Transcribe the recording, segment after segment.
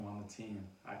team.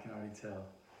 I can already tell.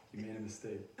 You made a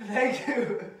mistake. Thank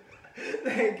you.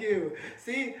 Thank you.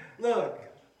 See, look,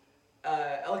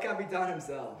 El Capitan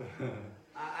himself.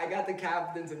 I got the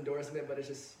captain's endorsement, but it's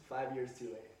just 5 years too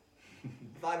late.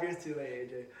 5 years too late,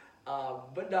 AJ.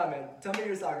 But nah, man, tell me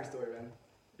your soccer story, man.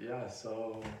 Yeah,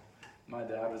 so my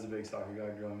dad was a big soccer guy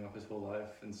growing up his whole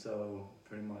life, and so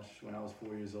pretty much when I was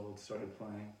 4 years old, started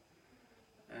playing.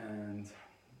 And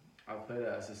I played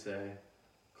at SSA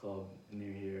club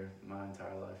near here my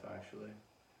entire life, actually,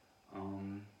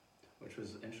 which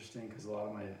was interesting because a lot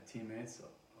of my teammates,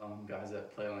 guys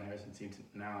that play on the Harrison team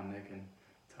now, Nick and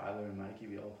Tyler and Mikey,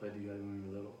 we all played together when we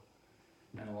were little.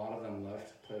 And a lot of them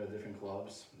left, played at different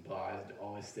clubs, but I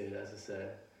always stayed at SSA.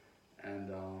 And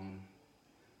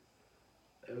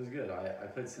it was good. I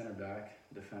played center back,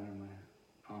 defender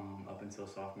up until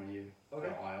sophomore year.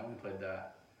 Okay. I only played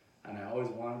that. And I always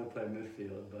wanted to play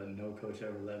midfield, but no coach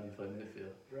ever let me play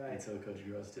midfield Right. until Coach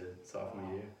Gross did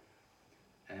sophomore year.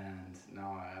 And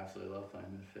now I absolutely love playing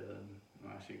midfield, and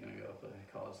I'm actually going to go play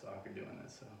college soccer doing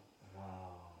this. So.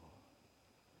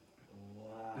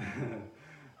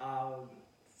 Wow.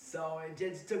 So it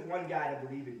just took one guy to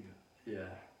believe in you, Yeah.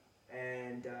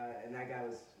 and that guy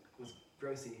was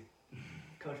Grossi,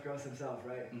 Coach Gross himself,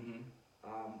 right? Mhm.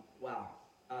 Wow,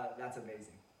 that's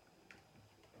amazing.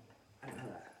 I didn't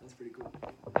know that. That's pretty cool.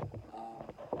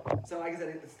 So like I said,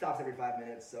 it stops every 5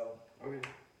 minutes. So Okay.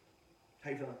 how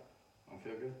you feeling? I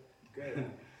feel good. Great.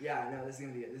 Yeah, no, this is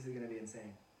gonna be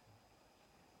insane.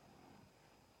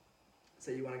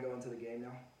 So you want to go into the game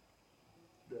now?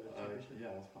 The championship?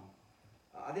 Yeah, that's fine.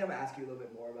 I think I'm gonna ask you a little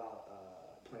bit more about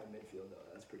playing midfield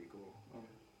though. That's pretty cool.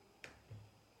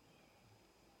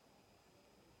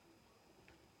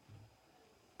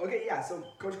 Okay, yeah. So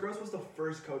Coach Gross was the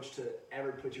first coach to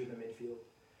ever put you in the midfield.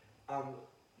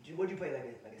 What did you play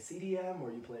like a CDM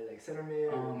or you played like center mid?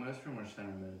 It was pretty much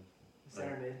center mid.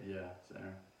 Center mid. Yeah,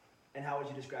 center. And how would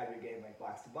you describe your game? Like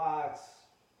box to box?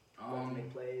 Like to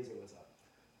make plays or what's up?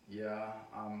 Yeah,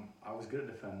 I was good at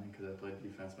defending because I played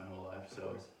defense my whole life,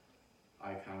 so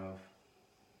I kind of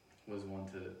was one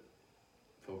to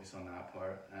focus on that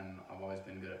part, and I've always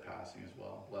been good at passing as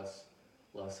well. Less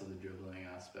of the dribbling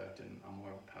aspect, and I'm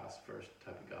more of a pass first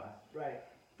type of guy. Right.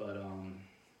 But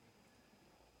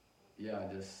yeah,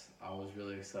 I was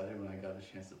really excited when I got the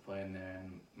chance to play in there.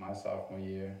 And my sophomore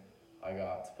year, I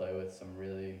got to play with some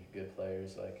really good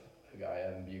players, like a guy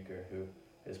Evan Bucher, who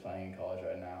is playing in college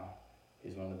right now.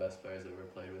 He's one of the best players I've ever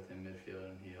played with in midfield,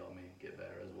 and he helped me get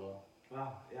better as well.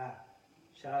 Wow. Yeah.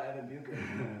 Shout out Evan Bucher.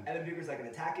 Evan Bucher's like an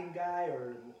attacking guy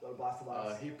or box to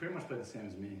box. He pretty much played the same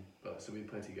as me, so we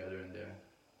played together in there,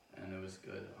 and it was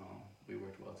good. We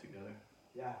worked well together.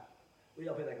 Yeah. We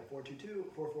all play like a 4-2-2,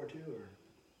 4-4-2, or.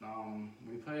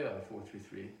 We play a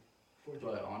 4-3-3, 4-2.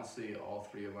 but honestly, all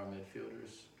three of our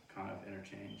midfielders kind of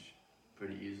interchange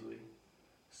pretty easily.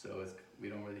 So we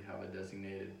don't really have a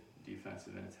designated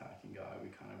defensive and attacking guy. We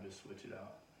kind of just switch it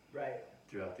out Right.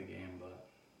 throughout the game, but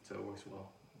so it works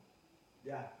well.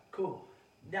 Yeah, cool.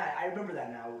 Yeah, I remember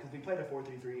that now because we played a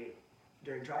 4-3-3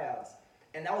 during tryouts,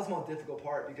 and that was the most difficult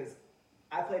part because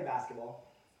I played basketball.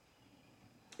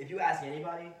 If you ask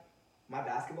anybody, my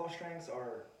basketball strengths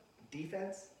are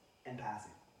defense and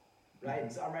passing, right?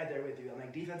 Mhm. So I'm right there with you. I'm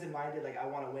like defensive minded, like I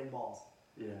want to win balls,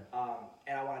 Yeah.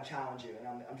 and I want to challenge you, and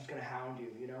I'm just gonna hound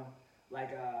you, you know.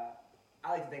 Like I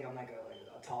like to think I'm like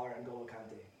a taller N'Golo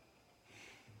Kante,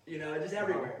 you know, just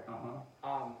everywhere.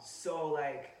 So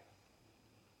like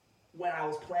when I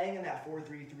was playing in that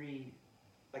 4-3-3,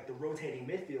 like the rotating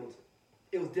midfield,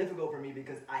 it was difficult for me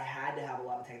because I had to have a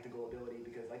lot of technical ability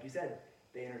because, like you said,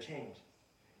 they interchange.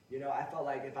 You know, I felt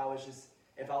like if I was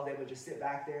able to just sit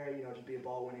back there, you know, just be a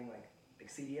ball winning like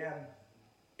CDM,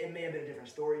 it may have been a different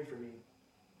story for me.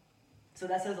 So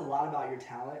that says a lot about your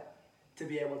talent to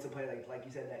be able to play like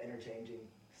you said, that interchanging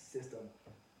system.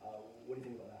 What do you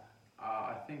think about that?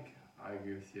 I think I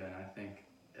agree with you, and I think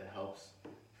it helps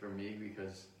for me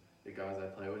because the guys I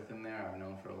play with in there I've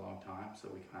known for a long time, so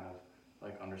we kind of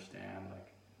like understand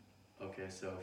like, okay, so